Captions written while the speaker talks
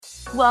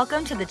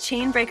Welcome to the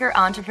Chainbreaker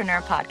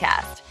Entrepreneur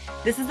Podcast.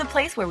 This is the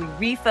place where we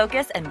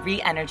refocus and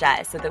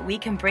re-energize so that we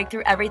can break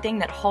through everything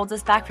that holds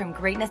us back from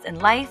greatness in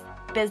life,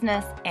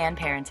 business, and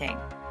parenting.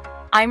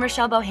 I'm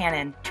Rochelle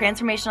Bohannon,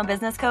 transformational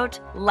business coach,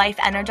 life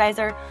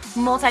energizer,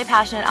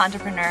 multi-passionate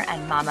entrepreneur,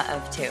 and mama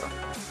of two.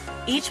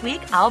 Each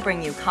week, I'll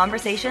bring you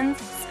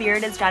conversations,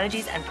 spirited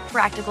strategies, and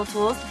practical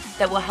tools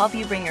that will help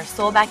you bring your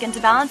soul back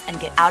into balance and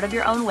get out of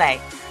your own way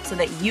so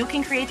that you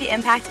can create the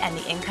impact and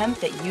the income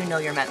that you know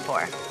you're meant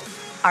for.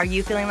 Are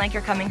you feeling like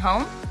you're coming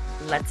home?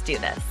 Let's do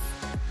this.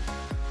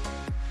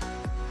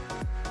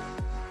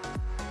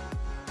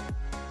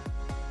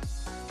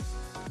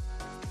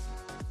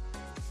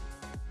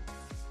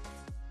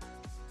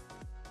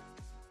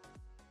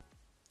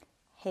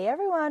 Hey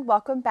everyone,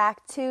 welcome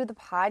back to the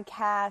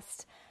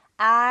podcast.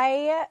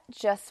 I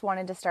just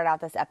wanted to start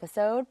out this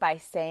episode by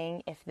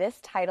saying if this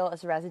title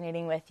is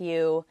resonating with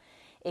you,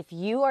 if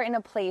you are in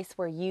a place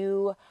where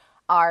you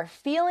are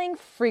feeling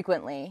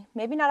frequently,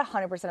 maybe not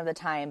 100% of the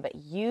time, but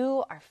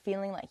you are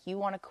feeling like you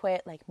want to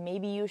quit, like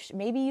maybe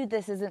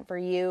this isn't for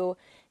you,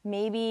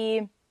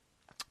 maybe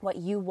what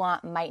you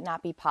want might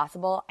not be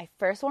possible. I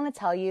first want to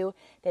tell you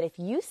that if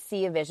you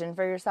see a vision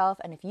for yourself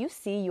and if you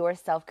see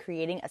yourself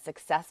creating a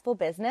successful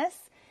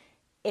business,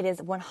 it is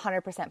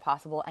 100%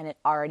 possible and it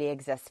already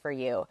exists for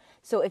you.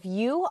 So if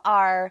you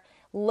are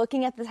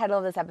looking at the title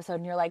of this episode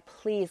and you're like,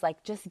 please,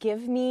 just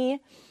give me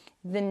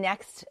the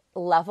next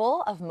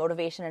level of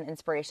motivation and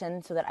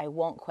inspiration so that I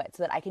won't quit,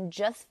 so that I can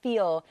just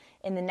feel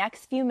in the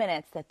next few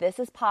minutes that this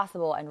is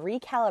possible and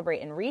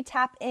recalibrate and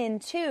re-tap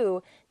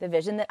into the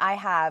vision that I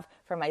have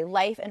for my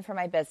life and for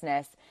my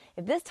business.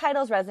 If this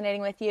title is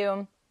resonating with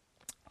you,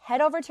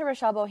 head over to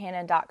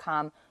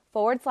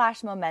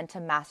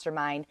rochellebohannon.com/momentum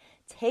mastermind.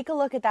 Take a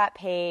look at that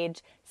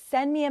page,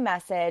 send me a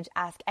message,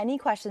 ask any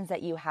questions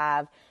that you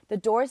have. The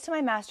doors to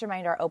my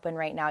mastermind are open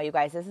right now, you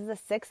guys. This is a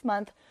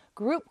 6-month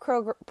group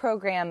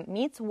program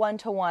meets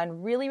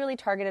one-to-one, really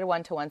targeted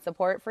one-to-one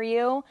support for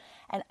you.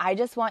 And I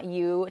just want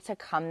you to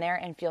come there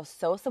and feel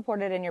so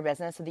supported in your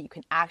business so that you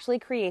can actually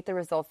create the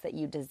results that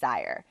you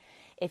desire.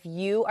 If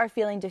you are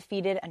feeling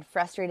defeated and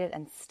frustrated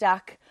and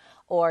stuck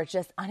or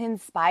just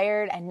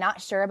uninspired and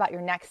not sure about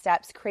your next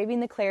steps, craving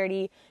the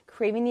clarity,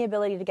 craving the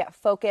ability to get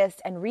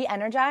focused and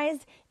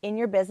re-energized in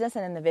your business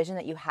and in the vision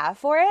that you have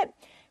for it,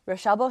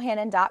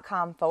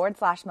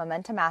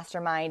 rochellebohannon.com/momentum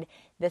mastermind.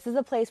 This is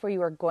a place where you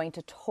are going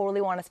to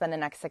totally want to spend the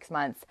next 6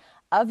 months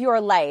of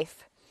your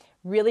life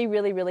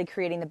really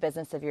creating the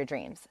business of your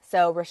dreams.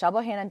 So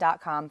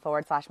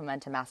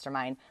rochellebohannon.com/momentum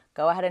mastermind.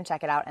 Go ahead and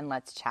check it out and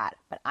let's chat.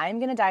 But I'm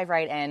going to dive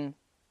right in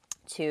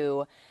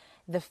to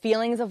the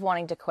feelings of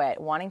wanting to quit,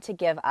 wanting to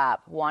give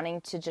up,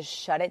 wanting to just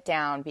shut it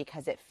down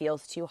because it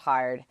feels too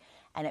hard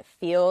and it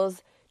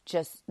feels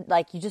just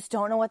like you just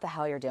don't know what the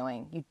hell you're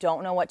doing. You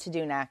don't know what to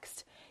do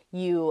next.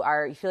 You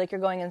feel like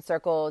you're going in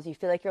circles. You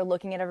feel like you're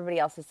looking at everybody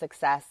else's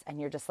success and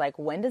you're just like,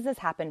 when does this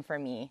happen for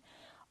me?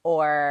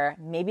 Or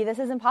maybe this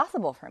isn't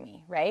possible for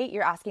me, right?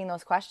 You're asking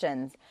those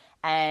questions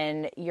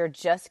and you're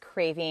just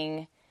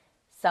craving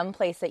some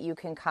place that you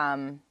can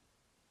come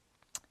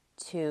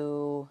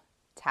to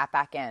tap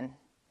back in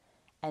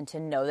and to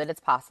know that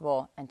it's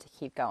possible and to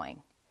keep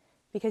going.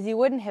 Because you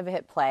wouldn't have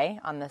hit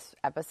play on this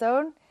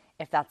episode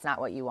if that's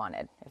not what you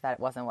wanted, if that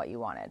wasn't what you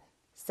wanted.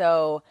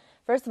 So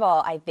first of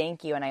all, I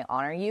thank you and I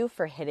honor you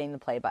for hitting the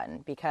play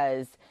button,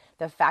 because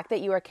the fact that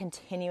you are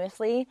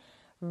continuously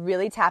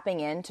really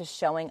tapping in to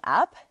showing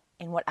up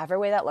in whatever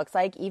way that looks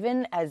like,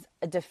 even as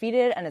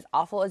defeated and as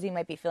awful as you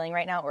might be feeling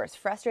right now or as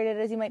frustrated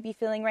as you might be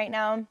feeling right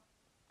now,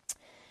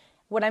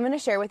 what I'm going to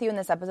share with you in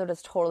this episode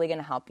is totally going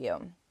to help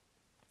you.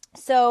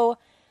 So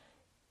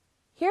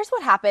here's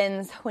what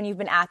happens when you've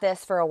been at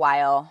this for a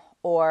while,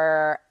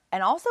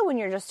 and also when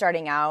you're just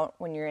starting out,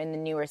 when you're in the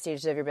newer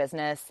stages of your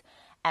business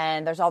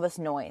and there's all this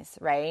noise,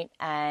 right?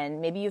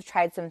 And maybe you've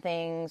tried some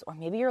things, or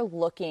maybe you're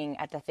looking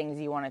at the things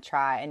you want to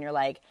try and you're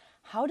like,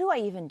 how do I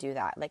even do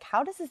that? Like,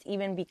 how does this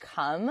even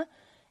become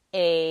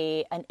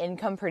an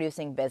income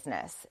producing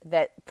business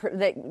that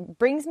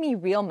brings me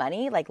real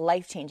money, like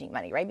life-changing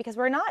money, right? Because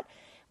we're not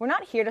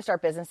here to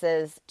start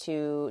businesses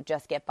to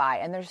just get by.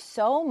 And there's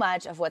so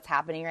much of what's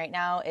happening right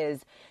now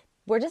is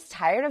we're just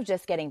tired of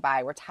just getting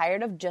by. We're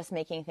tired of just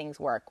making things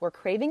work. We're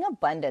craving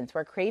abundance.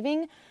 We're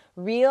craving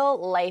real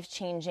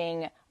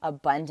life-changing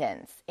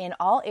abundance in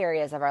all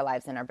areas of our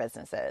lives and our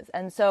businesses.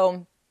 And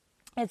so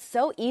it's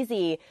so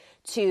easy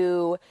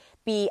to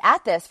be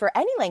at this for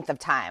any length of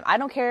time. I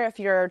don't care if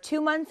you're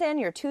 2 months in,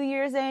 you're 2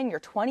 years in, you're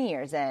 20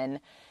 years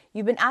in.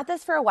 You've been at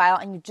this for a while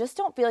and you just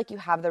don't feel like you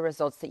have the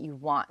results that you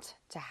want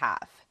to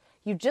have.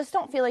 You just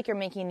don't feel like you're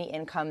making the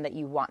income that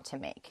you want to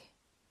make,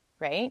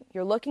 right?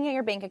 You're looking at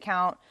your bank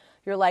account.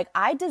 You're like,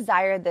 I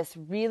desire this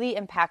really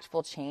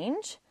impactful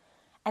change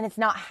and it's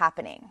not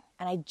happening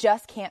and I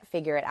just can't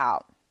figure it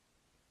out.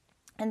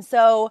 And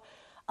so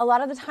a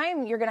lot of the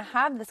time you're going to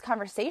have this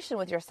conversation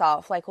with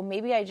yourself like, well,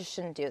 maybe I just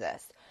shouldn't do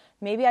this.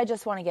 Maybe I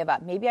just want to give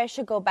up. Maybe I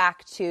should go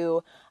back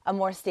to a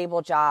more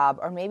stable job,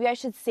 or maybe I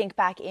should sink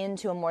back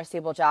into a more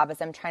stable job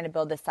as I'm trying to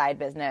build this side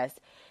business,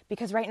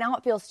 because right now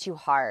it feels too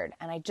hard.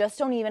 And I just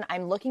don't even,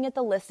 I'm looking at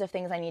the list of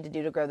things I need to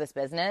do to grow this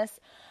business,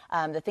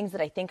 the things that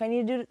I think I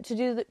need to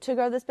do to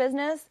grow this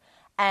business.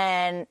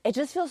 And it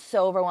just feels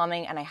so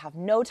overwhelming, and I have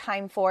no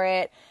time for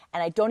it.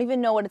 And I don't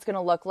even know what it's going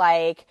to look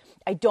like.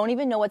 I don't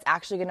even know what's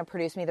actually going to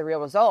produce me the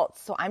real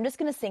results. So I'm just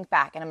going to sink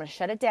back, and I'm going to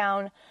shut it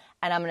down,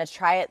 and I'm going to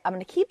try it. I'm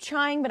going to keep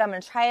trying, but I'm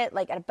going to try it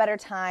like at a better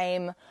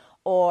time,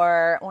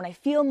 or when I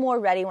feel more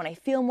ready, when I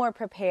feel more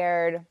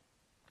prepared.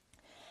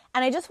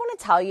 And I just want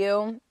to tell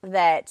you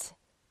that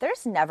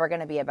there's never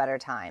going to be a better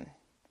time.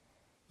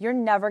 You're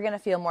never going to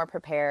feel more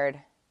prepared.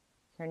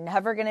 You're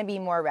never going to be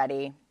more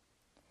ready.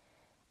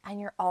 And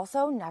you're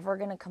also never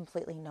going to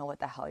completely know what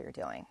the hell you're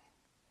doing.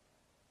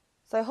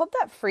 So I hope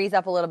that frees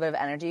up a little bit of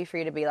energy for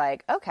you to be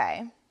like,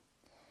 okay,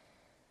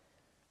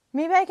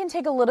 maybe I can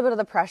take a little bit of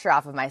the pressure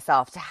off of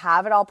myself to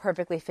have it all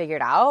perfectly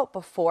figured out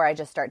before I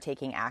just start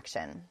taking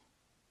action.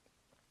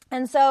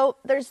 And so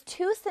there's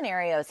two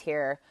scenarios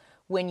here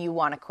when you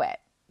want to quit.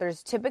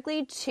 There's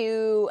typically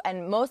two,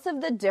 and most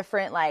of the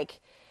different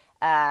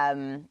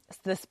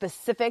the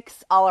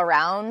specifics all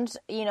around,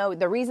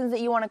 the reasons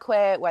that you want to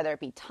quit, whether it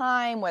be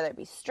time, whether it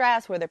be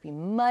stress, whether it be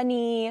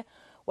money,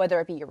 whether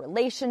it be your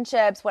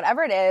relationships,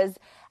 whatever it is,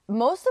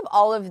 most of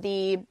all of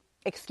the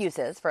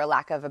excuses, for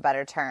lack of a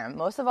better term,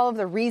 most of all of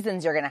the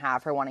reasons you're going to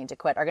have for wanting to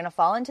quit are going to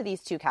fall into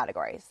these two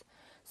categories.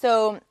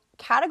 So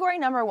category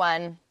number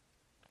one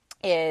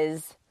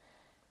is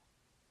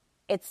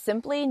it's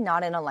simply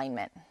not in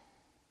alignment.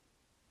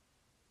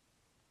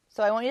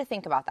 So I want you to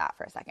think about that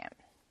for a second.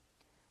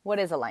 What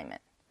is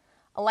alignment?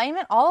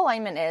 All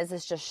alignment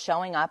is just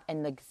showing up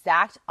in the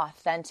exact,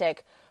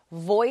 authentic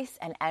voice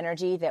and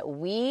energy that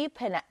we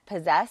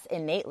possess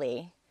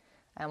innately.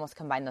 I almost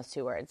combined those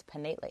two words,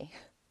 innately.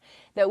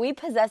 That we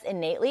possess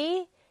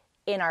innately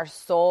in our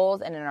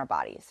souls and in our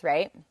bodies,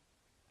 right?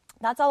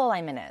 That's all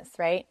alignment is,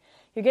 right?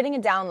 You're getting a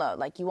download,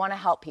 like you want to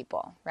help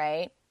people,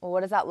 right? Well,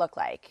 what does that look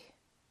like?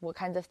 What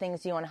kinds of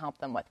things do you want to help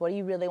them with? What do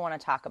you really want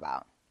to talk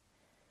about?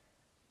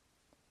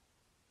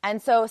 And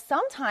so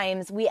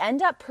sometimes we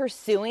end up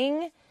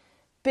pursuing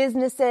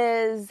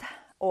businesses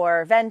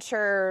or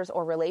ventures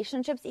or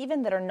relationships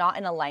even that are not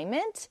in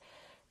alignment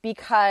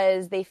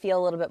because they feel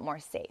a little bit more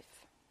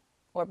safe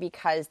or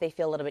because they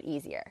feel a little bit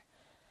easier.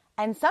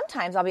 And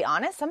sometimes, I'll be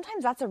honest,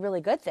 sometimes that's a really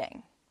good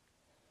thing.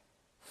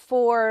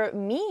 For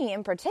me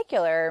in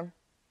particular,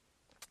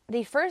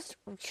 the first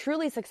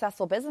truly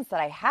successful business that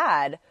I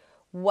had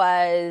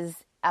was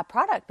a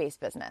product-based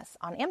business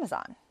on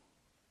Amazon.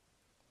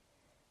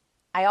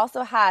 I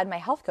also had my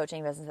health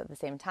coaching business at the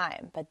same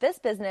time. But this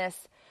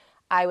business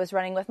I was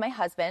running with my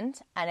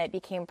husband, and it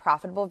became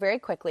profitable very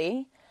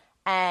quickly.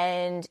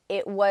 And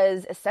it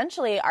was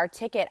essentially our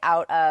ticket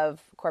out of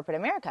corporate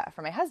America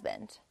for my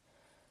husband.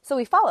 So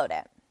we followed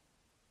it.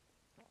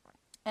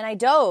 And I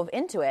dove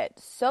into it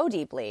so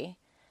deeply.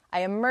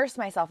 I immersed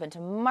myself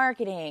into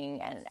marketing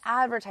and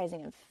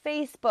advertising and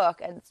Facebook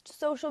and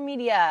social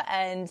media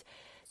and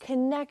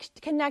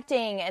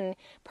connecting and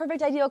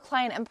perfect ideal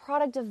client and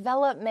product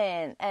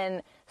development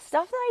and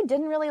stuff that I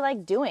didn't really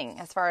like doing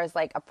as far as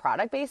like a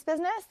product-based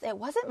business. It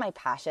wasn't my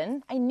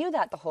passion. I knew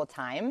that the whole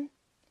time.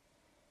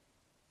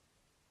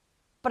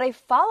 But I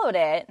followed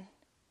it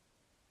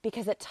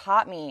because it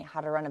taught me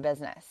how to run a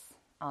business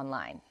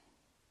online.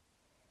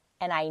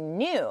 And I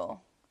knew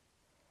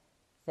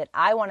that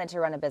I wanted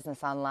to run a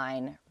business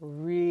online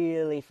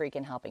really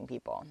freaking helping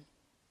people.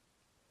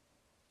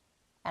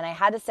 And I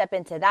had to step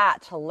into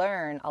that to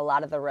learn a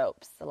lot of the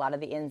ropes, a lot of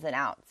the ins and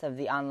outs of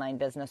the online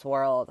business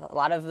world, a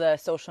lot of the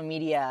social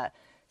media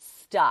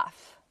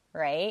stuff,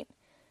 right?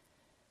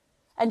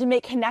 And to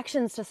make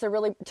connections to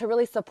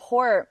really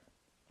support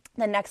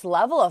the next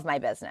level of my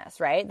business,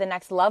 right? The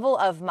next level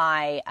of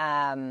my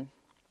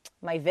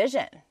my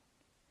vision.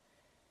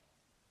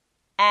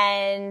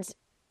 And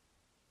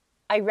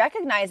I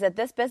recognized that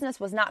this business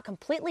was not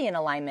completely in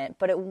alignment,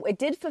 but it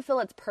did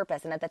fulfill its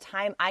purpose. And at the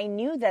time, I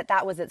knew that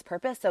that was its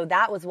purpose, so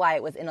that was why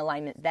it was in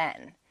alignment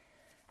then.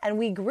 And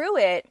we grew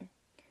it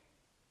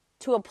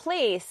to a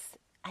place,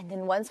 and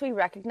then once we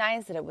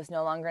recognized that it was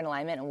no longer in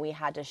alignment and we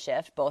had to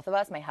shift, both of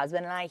us, my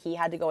husband and I, he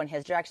had to go in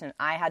his direction, and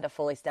I had to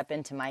fully step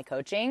into my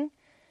coaching,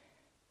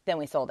 then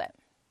we sold it.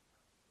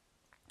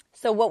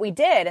 So what we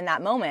did in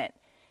that moment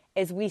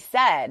is we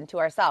said to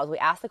ourselves, we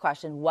asked the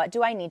question, what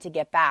do I need to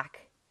get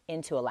back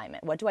into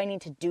alignment? What do I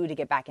need to do to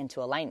get back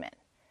into alignment?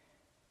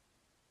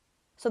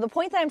 So the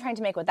point that I'm trying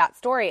to make with that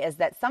story is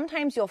that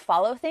sometimes you'll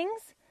follow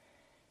things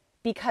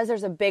because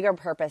there's a bigger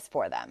purpose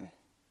for them,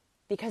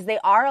 because they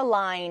are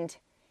aligned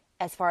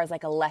as far as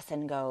like a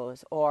lesson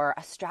goes, or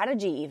a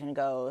strategy even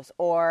goes,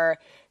 or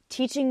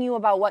teaching you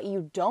about what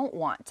you don't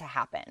want to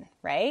happen,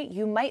 right?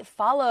 You might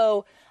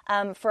follow,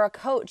 for a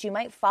coach, you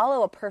might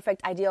follow a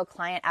perfect ideal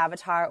client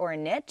avatar or a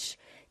niche,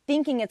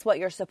 thinking it's what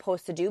you're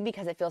supposed to do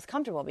because it feels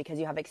comfortable, because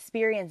you have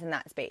experience in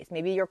that space.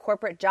 Maybe your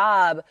corporate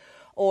job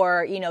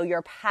or,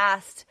 your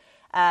past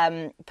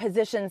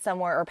position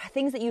somewhere, or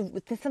something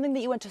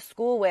that you went to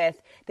school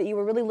with that you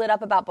were really lit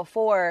up about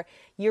before,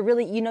 you're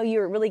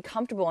really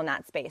comfortable in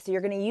that space. So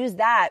you're going to use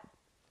that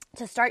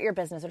to start your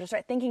business or to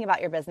start thinking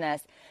about your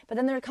business. But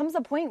then there comes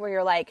a point where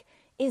you're like,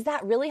 is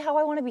that really how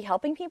I want to be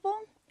helping people?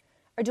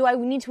 Or do I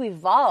need to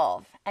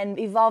evolve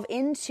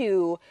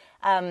into,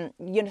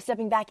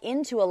 stepping back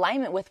into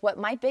alignment with what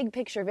my big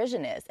picture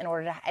vision is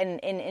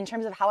in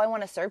terms of how I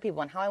want to serve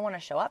people and how I want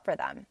to show up for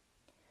them?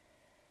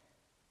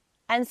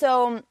 And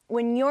so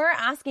when you're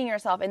asking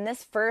yourself in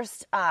this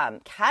first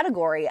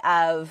category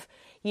of,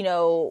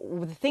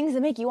 the things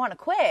that make you want to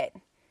quit,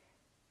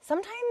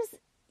 sometimes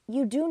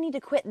you do need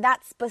to quit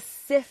that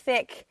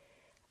specific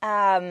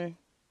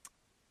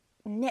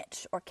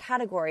niche or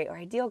category or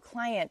ideal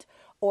client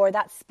or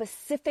that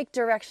specific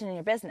direction in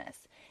your business.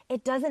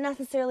 It doesn't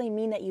necessarily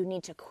mean that you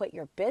need to quit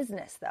your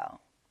business, though.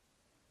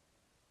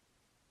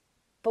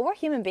 But we're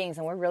human beings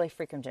and we're really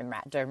freaking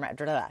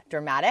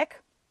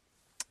dramatic.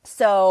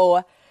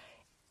 So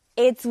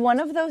it's one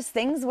of those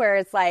things where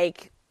it's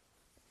like,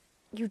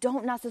 you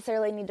don't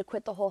necessarily need to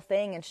quit the whole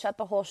thing and shut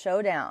the whole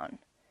show down.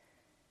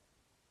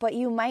 But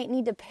you might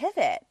need to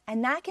pivot,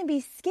 and that can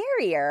be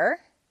scarier.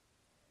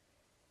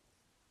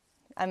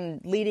 I'm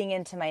leading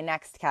into my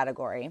next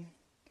category.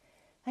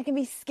 That can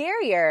be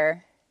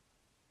scarier.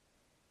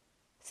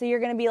 So you're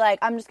going to be like,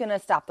 I'm just going to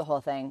stop the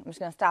whole thing. I'm just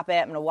going to stop it.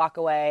 I'm going to walk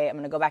away. I'm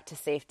going to go back to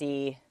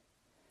safety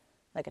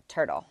like a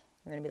turtle.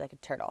 You're going to be like a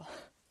turtle.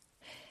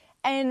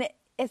 And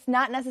it's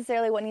not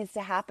necessarily what needs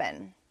to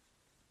happen.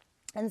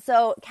 And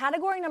so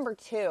category number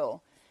 2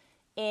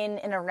 in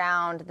and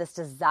around this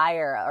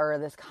desire or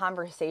this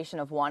conversation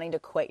of wanting to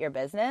quit your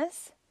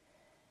business,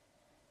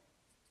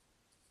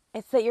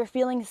 it's that you're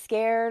feeling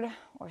scared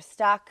or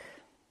stuck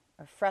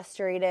or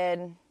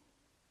frustrated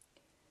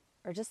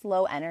or just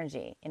low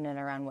energy in and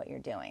around what you're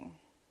doing.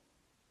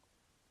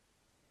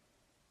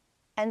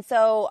 And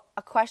so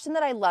a question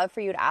that I love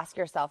for you to ask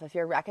yourself, if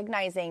you're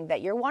recognizing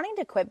that you're wanting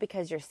to quit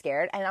because you're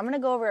scared, and I'm going to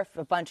go over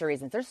a bunch of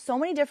reasons. There's so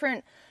many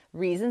different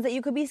reasons that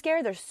you could be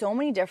scared. There's so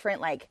many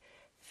different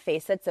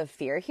facets of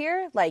fear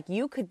here. Like,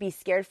 you could be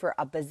scared for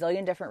a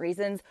bazillion different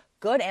reasons,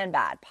 good and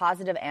bad,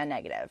 positive and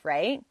negative,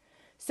 right?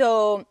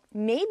 So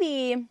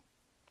maybe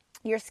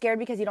you're scared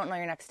because you don't know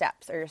your next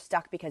steps, or you're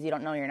stuck because you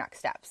don't know your next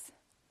steps.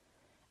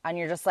 And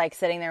you're just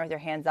sitting there with your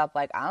hands up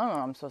I don't know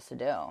what I'm supposed to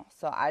do.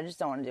 So I just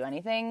don't want to do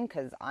anything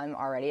because I'm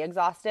already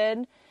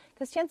exhausted.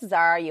 Because chances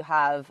are you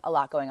have a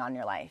lot going on in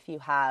your life. You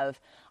have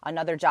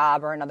another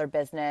job or another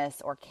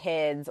business or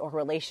kids or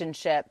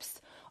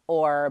relationships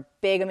or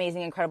big,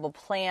 amazing, incredible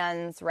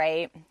plans,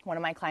 right? One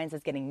of my clients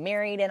is getting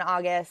married in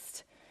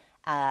August.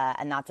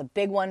 And that's a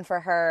big one for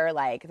her.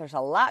 There's a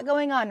lot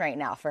going on right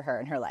now for her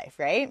in her life,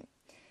 right?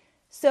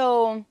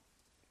 So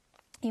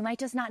you might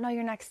just not know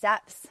your next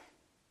steps,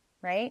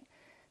 right?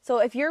 So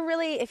if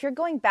you're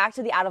going back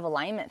to the out of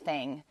alignment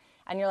thing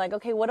and you're like,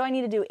 okay, what do I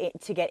need to do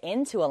to get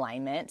into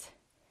alignment?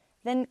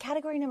 Then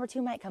category number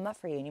 2 might come up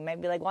for you. And you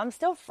might be like, well, I'm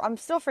still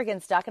freaking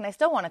stuck and I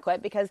still want to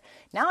quit because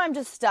now I'm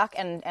just stuck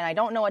and I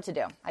don't know what to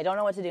do. I don't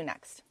know what to do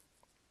next.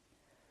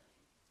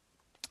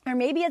 Or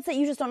maybe it's that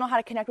you just don't know how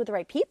to connect with the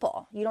right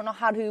people. You don't know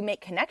how to make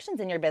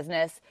connections in your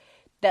business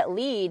that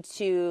lead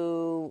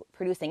to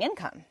producing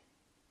income.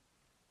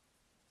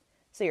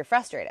 So you're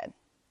frustrated.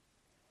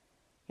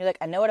 You're like,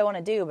 I know what I want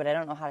to do, but I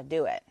don't know how to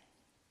do it.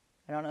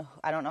 I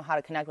don't know how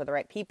to connect with the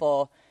right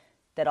people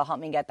that'll help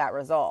me get that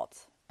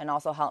result and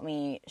also help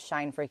me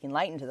shine freaking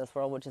light into this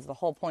world, which is the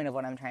whole point of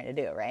what I'm trying to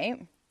do,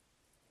 right?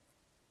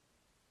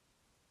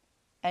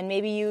 And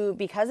maybe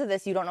because of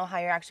this, you don't know how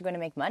you're actually going to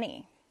make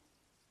money.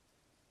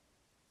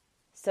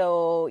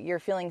 So you're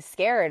feeling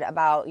scared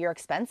about your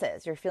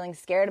expenses. You're feeling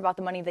scared about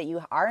the money that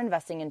you are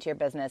investing into your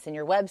business, in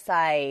your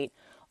website,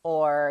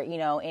 or,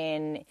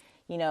 in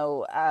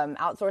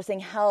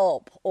outsourcing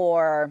help,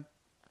 or,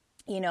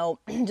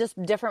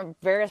 just different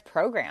various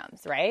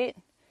programs, right?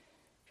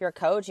 If you're a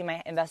coach, you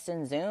might invest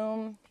in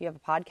Zoom. If you have a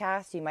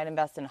podcast, you might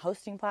invest in a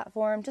hosting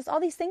platform, just all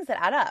these things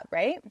that add up,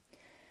 right?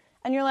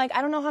 And you're like,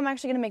 I don't know how I'm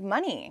actually going to make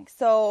money.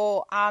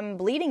 So I'm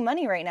bleeding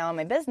money right now in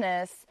my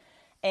business.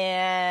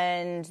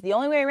 And the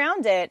only way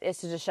around it is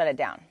to just shut it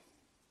down.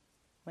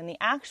 When the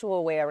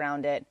actual way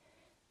around it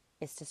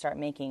is to start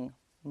making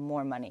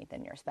more money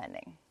than you're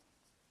spending.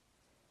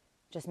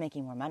 Just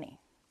making more money.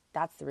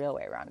 That's the real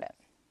way around it.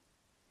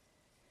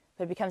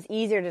 But it becomes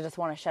easier to just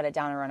want to shut it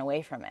down and run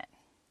away from it.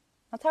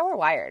 That's how we're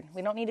wired.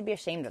 We don't need to be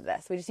ashamed of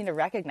this. We just need to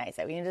recognize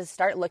it. We need to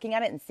start looking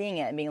at it and seeing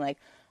it and being like,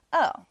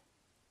 oh.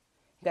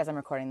 You guys, I'm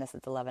recording this.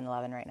 It's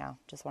 11:11 right now.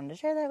 Just wanted to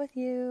share that with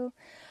you.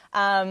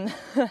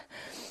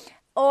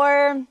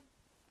 Or,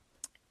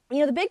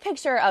 the big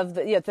picture of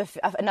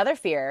of another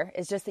fear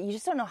is just that you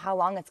just don't know how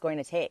long it's going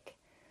to take.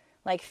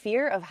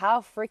 Fear of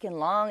how freaking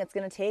long it's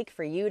going to take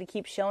for you to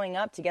keep showing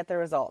up to get the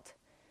result,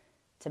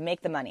 to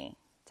make the money,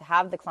 to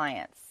have the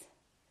clients,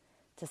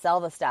 to sell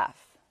the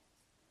stuff,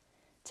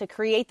 to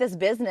create this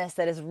business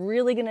that is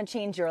really going to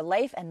change your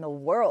life and the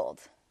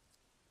world.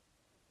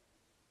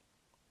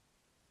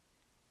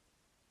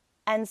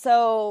 And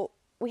so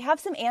we have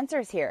some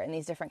answers here in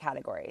these different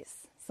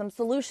categories, some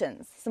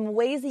solutions, some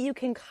ways that you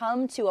can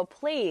come to a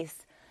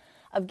place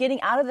of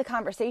getting out of the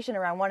conversation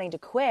around wanting to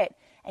quit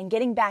and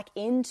getting back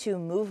into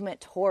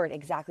movement toward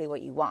exactly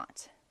what you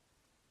want.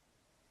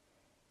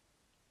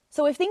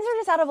 So if things are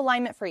just out of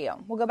alignment for you,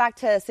 we'll go back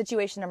to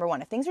situation number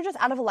 1. If things are just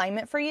out of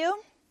alignment for you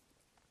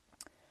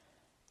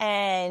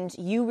and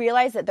you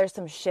realize that there's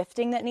some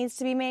shifting that needs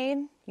to be made,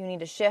 you need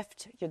to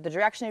shift the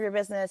direction of your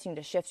business, you need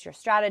to shift your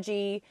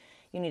strategy,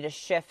 you need to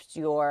shift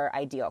your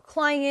ideal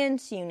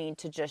client, you need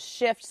to just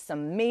shift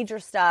some major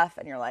stuff,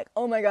 and you're like,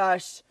 oh my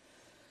gosh,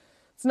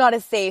 it's not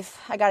as safe,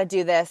 I got to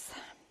do this,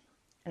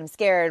 and I'm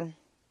scared.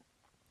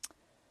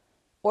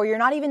 Or you're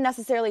not even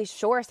necessarily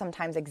sure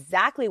sometimes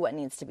exactly what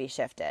needs to be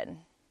shifted.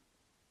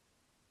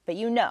 But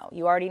you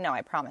already know,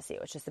 I promise you.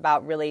 It's just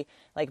about really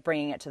like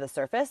bringing it to the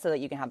surface so that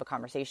you can have a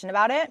conversation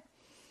about it.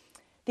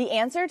 The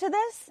answer to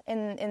this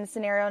in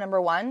scenario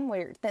number 1,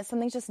 where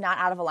something's just not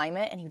out of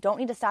alignment and you don't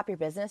need to stop your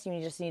business, you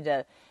just need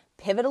to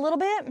pivot a little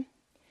bit,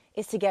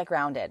 is to get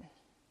grounded.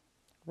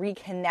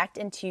 Reconnect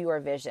into your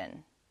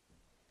vision.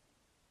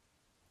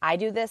 I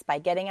do this by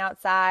getting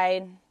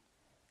outside,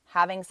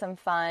 having some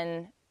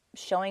fun,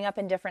 showing up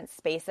in different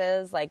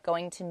spaces, like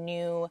going to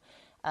new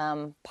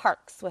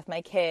parks with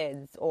my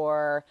kids,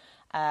 or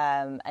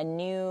a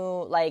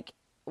new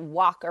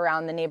walk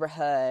around the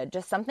neighborhood,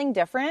 just something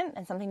different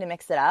and something to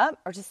mix it up,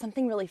 or just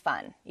something really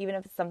fun, even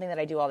if it's something that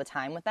I do all the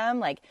time with them,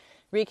 like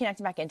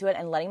reconnecting back into it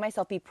and letting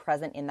myself be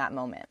present in that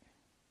moment.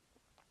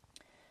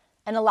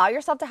 And allow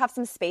yourself to have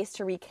some space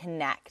to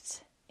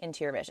reconnect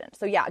into your vision.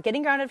 So yeah,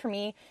 getting grounded for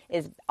me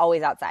is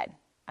always outside.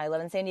 I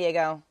live in San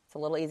Diego. It's a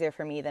little easier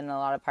for me than a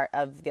lot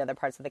of the other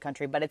parts of the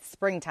country, but it's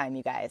springtime,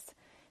 you guys.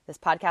 This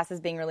podcast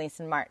is being released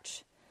in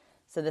March.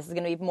 So this is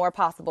going to be more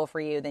possible for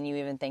you than you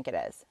even think it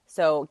is.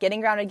 So getting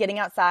grounded, getting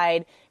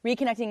outside,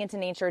 reconnecting into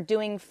nature,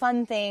 doing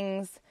fun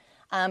things,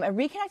 and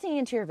reconnecting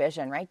into your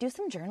vision, right? Do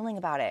some journaling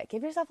about it.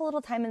 Give yourself a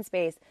little time and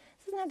space.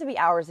 This doesn't have to be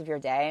hours of your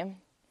day.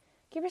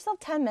 Give yourself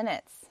 10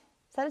 minutes.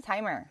 Set a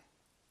timer.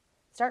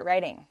 Start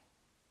writing.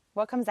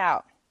 What comes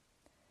out?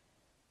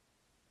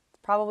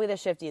 It's probably the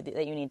shift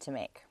that you need to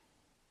make.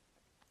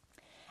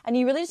 And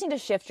you really just need to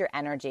shift your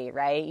energy,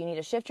 right? You need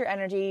to shift your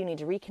energy. You need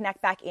to reconnect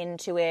back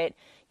into it.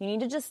 You need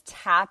to just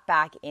tap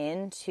back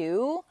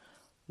into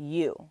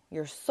you,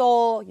 your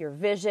soul, your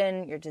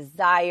vision, your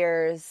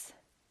desires,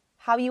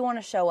 how you want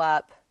to show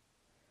up.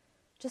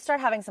 Just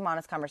start having some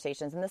honest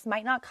conversations. And this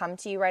might not come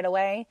to you right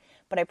away,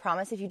 but I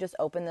promise if you just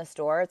open this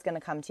door, it's going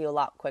to come to you a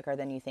lot quicker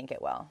than you think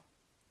it will.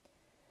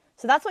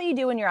 So that's what you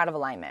do when you're out of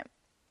alignment.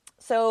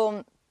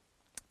 So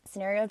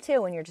scenario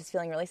 2, when you're just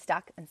feeling really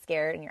stuck and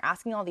scared and you're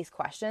asking all these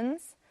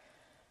questions,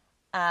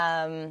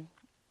 asking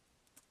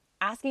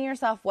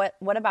yourself, what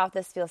about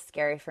this feels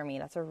scary for me?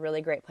 That's a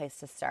really great place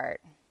to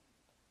start.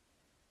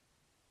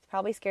 It's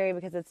probably scary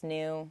because it's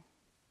new,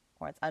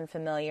 or it's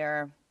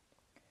unfamiliar,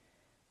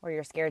 or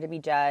you're scared to be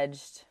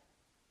judged,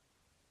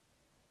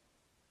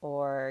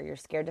 or you're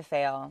scared to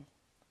fail.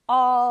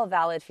 All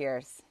valid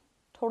fears,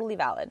 totally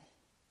valid.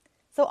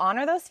 So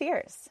honor those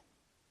fears.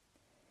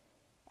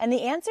 And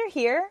the answer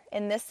here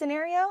in this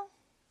scenario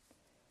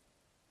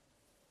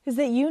is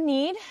that you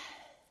need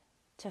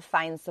to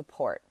find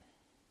support.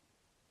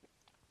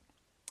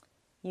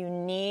 You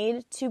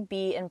need to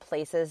be in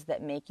places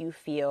that make you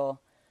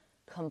feel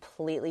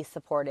completely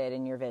supported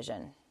in your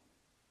vision.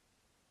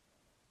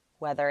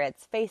 Whether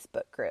it's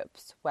Facebook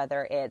groups,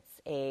 whether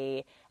it's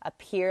a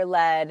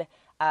peer-led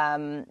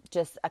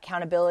just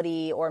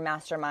accountability or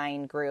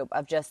mastermind group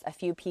of just a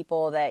few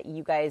people that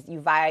you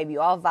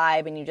all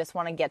vibe, and you just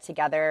want to get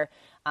together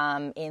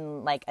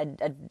in like a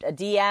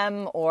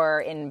DM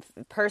or in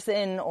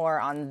person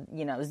or on,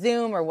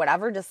 Zoom or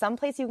whatever, just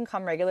someplace you can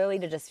come regularly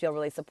to just feel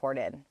really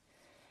supported.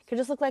 It could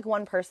just look like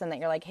one person that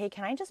you're like, hey,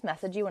 can I just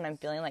message you when I'm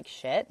feeling like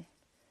shit?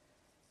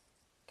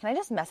 Can I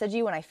just message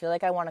you when I feel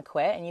like I want to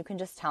quit? And you can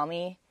just tell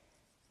me,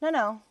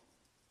 no,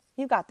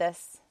 you got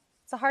this.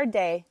 It's a hard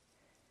day,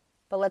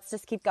 but let's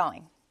just keep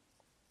going.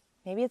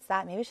 Maybe it's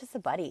that. Maybe it's just a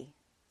buddy.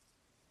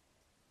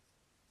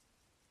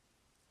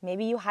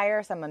 Maybe you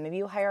hire someone. Maybe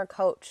you hire a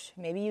coach.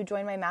 Maybe you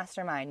join my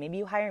mastermind. Maybe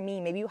you hire me.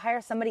 Maybe you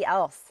hire somebody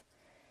else.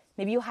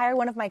 Maybe you hire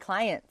one of my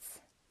clients.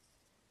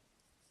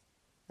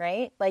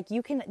 Right? Like,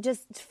 you can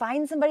just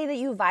find somebody that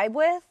you vibe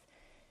with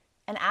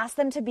and ask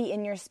them to be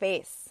in your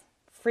space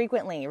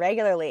frequently,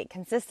 regularly,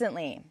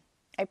 consistently.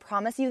 I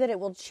promise you that it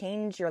will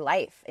change your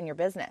life and your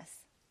business,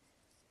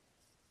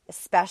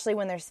 especially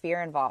when there's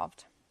fear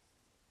involved,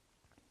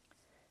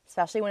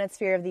 especially when it's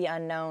fear of the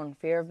unknown,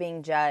 fear of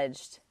being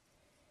judged,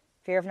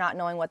 fear of not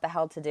knowing what the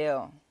hell to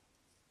do.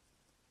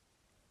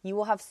 You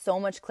will have so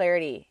much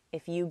clarity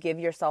if you give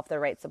yourself the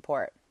right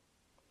support.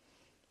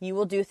 You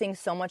will do things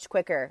so much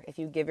quicker if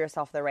you give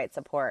yourself the right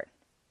support.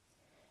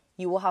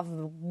 You will have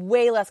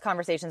way less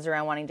conversations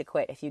around wanting to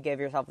quit if you give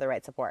yourself the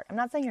right support. I'm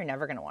not saying you're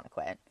never going to want to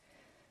quit.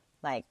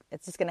 Like,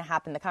 it's just going to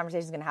happen. The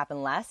conversation is going to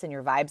happen less, and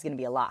your vibe's going to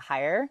be a lot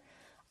higher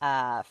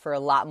for a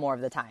lot more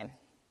of the time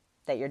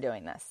that you're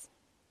doing this.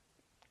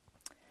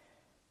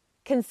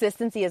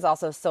 Consistency is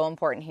also so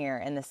important here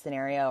in this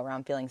scenario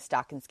around feeling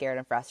stuck and scared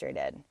and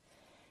frustrated.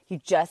 You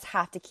just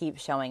have to keep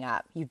showing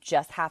up. You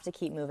just have to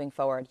keep moving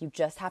forward. You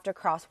just have to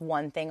cross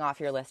one thing off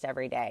your list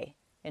every day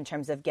in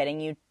terms of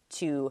getting you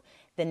to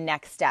the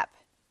next step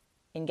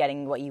in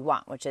getting what you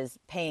want, which is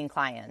paying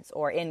clients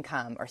or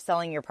income or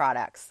selling your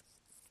products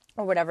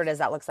or whatever it is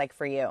that looks like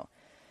for you.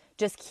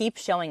 Just keep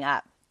showing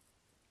up.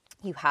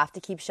 You have to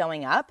keep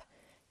showing up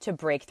to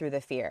break through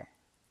the fear,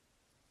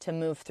 to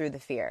move through the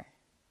fear,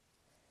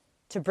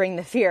 to bring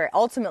the fear,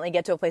 ultimately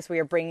get to a place where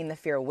you're bringing the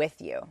fear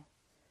with you.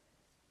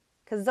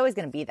 Because it's always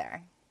going to be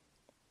there.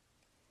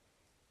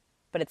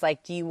 But it's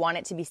like, do you want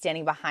it to be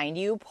standing behind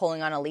you,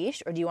 pulling on a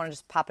leash, or do you want to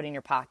just pop it in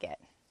your pocket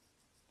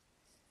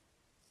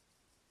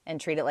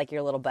and treat it like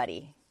your little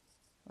buddy?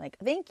 Like,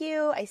 thank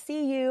you, I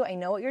see you, I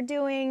know what you're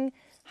doing.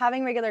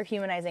 Having regular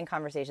humanizing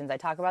conversations. I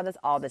talk about this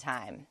all the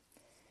time.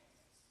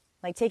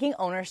 Like taking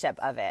ownership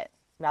of it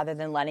rather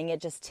than letting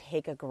it just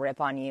take a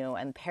grip on you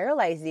and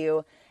paralyze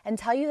you and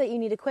tell you that you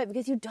need to quit,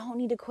 because you don't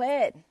need to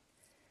quit.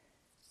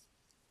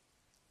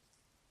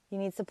 You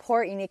need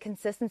support, you need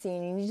consistency,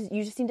 and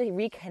you just need to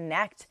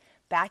reconnect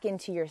back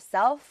into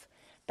yourself,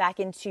 back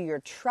into your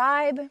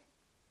tribe,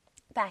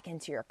 back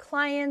into your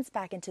clients,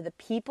 back into the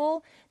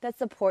people that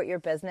support your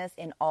business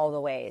in all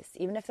the ways,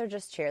 even if they're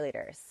just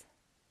cheerleaders,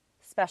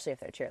 especially if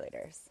they're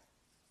cheerleaders.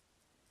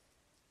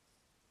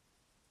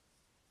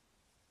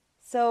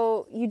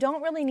 So you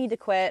don't really need to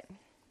quit.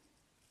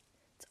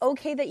 It's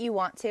okay that you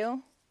want to.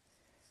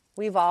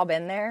 We've all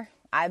been there.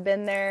 I've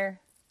been there.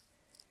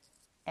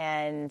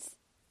 And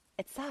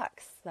it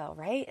sucks, though,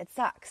 right? It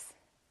sucks.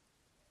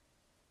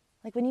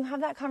 Like when you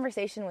have that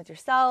conversation with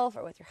yourself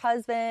or with your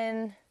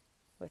husband,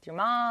 with your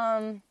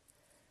mom,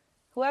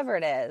 whoever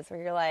it is,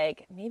 where you're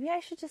like, maybe I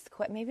should just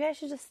quit. Maybe I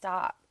should just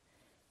stop.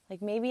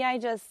 Like maybe I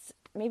just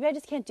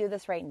can't do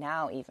this right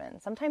now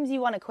even. Sometimes you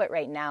want to quit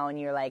right now and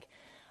you're like,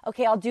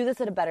 okay, I'll do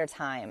this at a better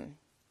time.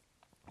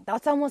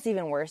 That's almost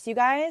even worse, you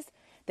guys,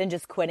 than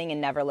just quitting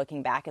and never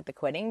looking back at the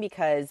quitting,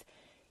 because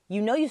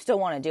you know you still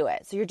want to do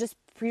it. So you're just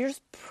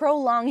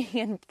prolonging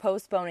and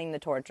postponing the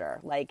torture.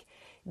 Like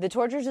the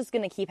torture is just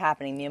going to keep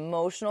happening. The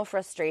emotional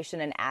frustration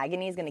and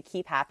agony is going to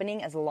keep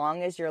happening as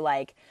long as you're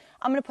like,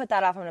 I'm going to put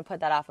that off, I'm going to put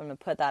that off, I'm going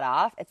to put that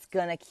off. It's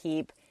going to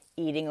keep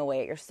eating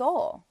away at your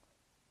soul.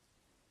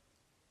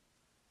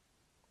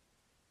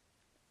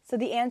 So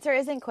the answer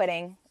isn't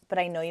quitting, but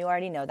I know you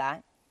already know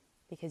that,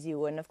 because you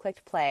wouldn't have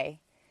clicked play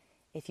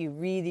if you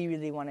really,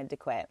 really wanted to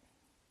quit.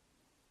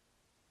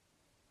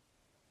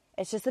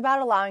 It's just about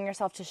allowing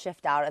yourself to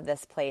shift out of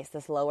this place,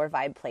 this lower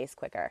vibe place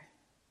quicker.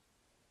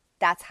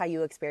 That's how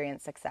you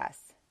experience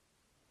success.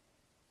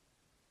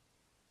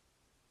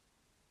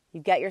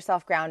 You get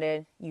yourself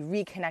grounded, you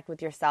reconnect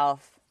with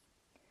yourself,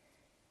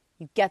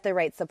 you get the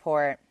right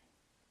support,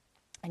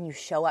 and you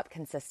show up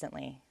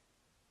consistently.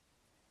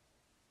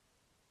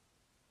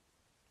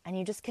 And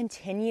you just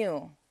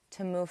continue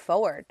to move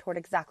forward toward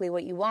exactly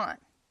what you want.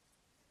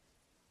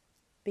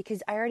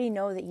 Because I already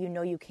know that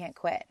you can't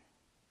quit.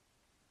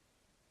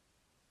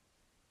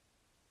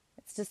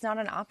 It's just not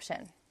an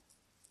option.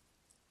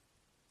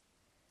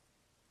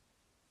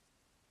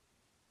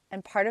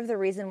 And part of the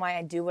reason why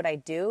I do what I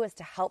do is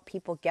to help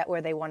people get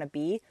where they want to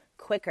be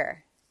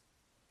quicker.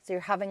 So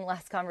you're having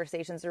less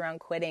conversations around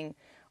quitting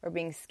or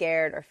being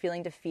scared or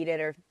feeling defeated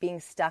or being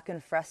stuck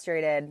and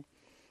frustrated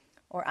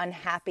or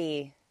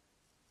unhappy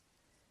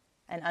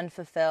and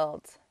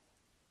unfulfilled.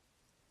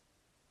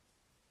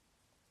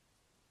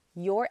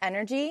 Your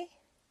energy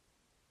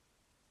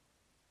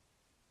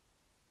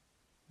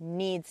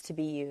needs to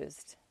be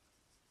used.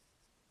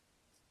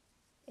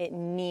 It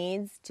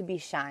needs to be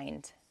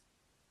shined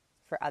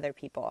for other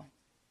people.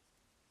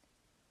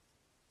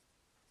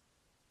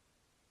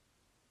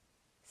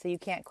 So you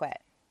can't quit.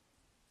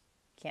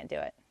 Can't do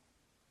it.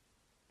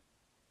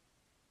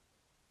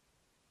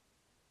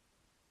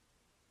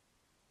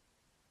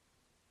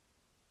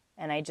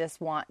 And I just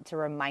want to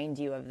remind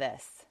you of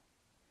this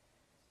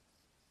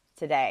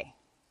today.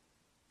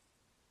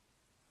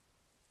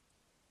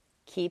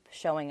 Keep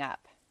showing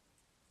up.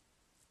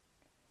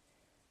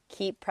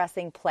 Keep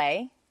pressing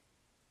play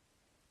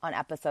on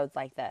episodes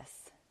like this.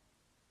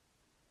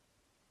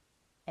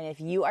 And if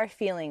you are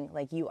feeling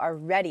like you are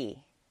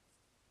ready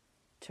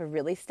to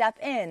really step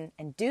in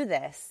and do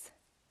this,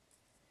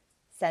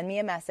 send me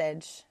a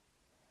message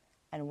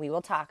and we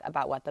will talk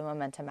about what the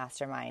Momentum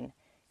Mastermind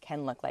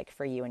can look like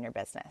for you and your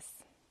business.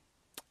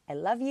 I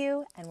love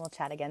you, and we'll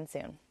chat again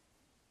soon.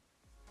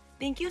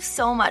 Thank you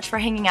so much for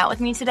hanging out with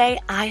me today.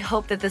 I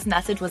hope that this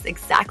message was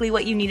exactly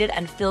what you needed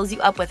and fills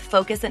you up with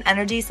focus and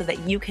energy so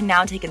that you can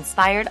now take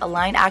inspired,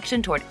 aligned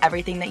action toward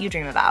everything that you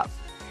dream about.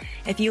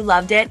 If you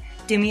loved it,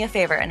 do me a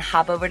favor and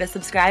hop over to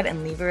subscribe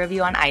and leave a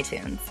review on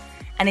iTunes.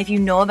 And if you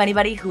know of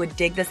anybody who would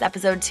dig this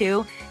episode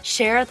too,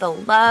 share the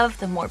love.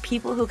 The more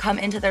people who come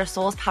into their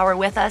soul's power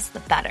with us,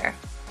 the better.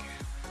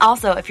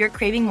 Also, if you're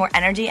craving more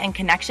energy and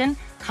connection,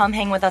 come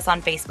hang with us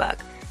on Facebook.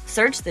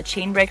 Search The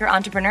Chainbreaker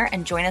Entrepreneur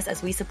and join us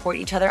as we support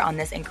each other on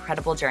this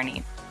incredible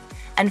journey.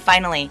 And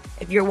finally,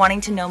 if you're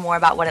wanting to know more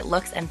about what it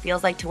looks and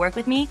feels like to work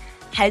with me,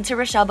 head to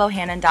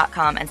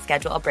RochelleBohannon.com and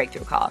schedule a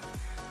breakthrough call.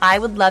 I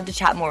would love to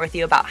chat more with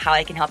you about how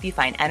I can help you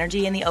find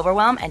energy in the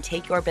overwhelm and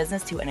take your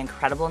business to an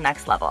incredible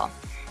next level.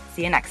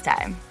 See you next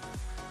time.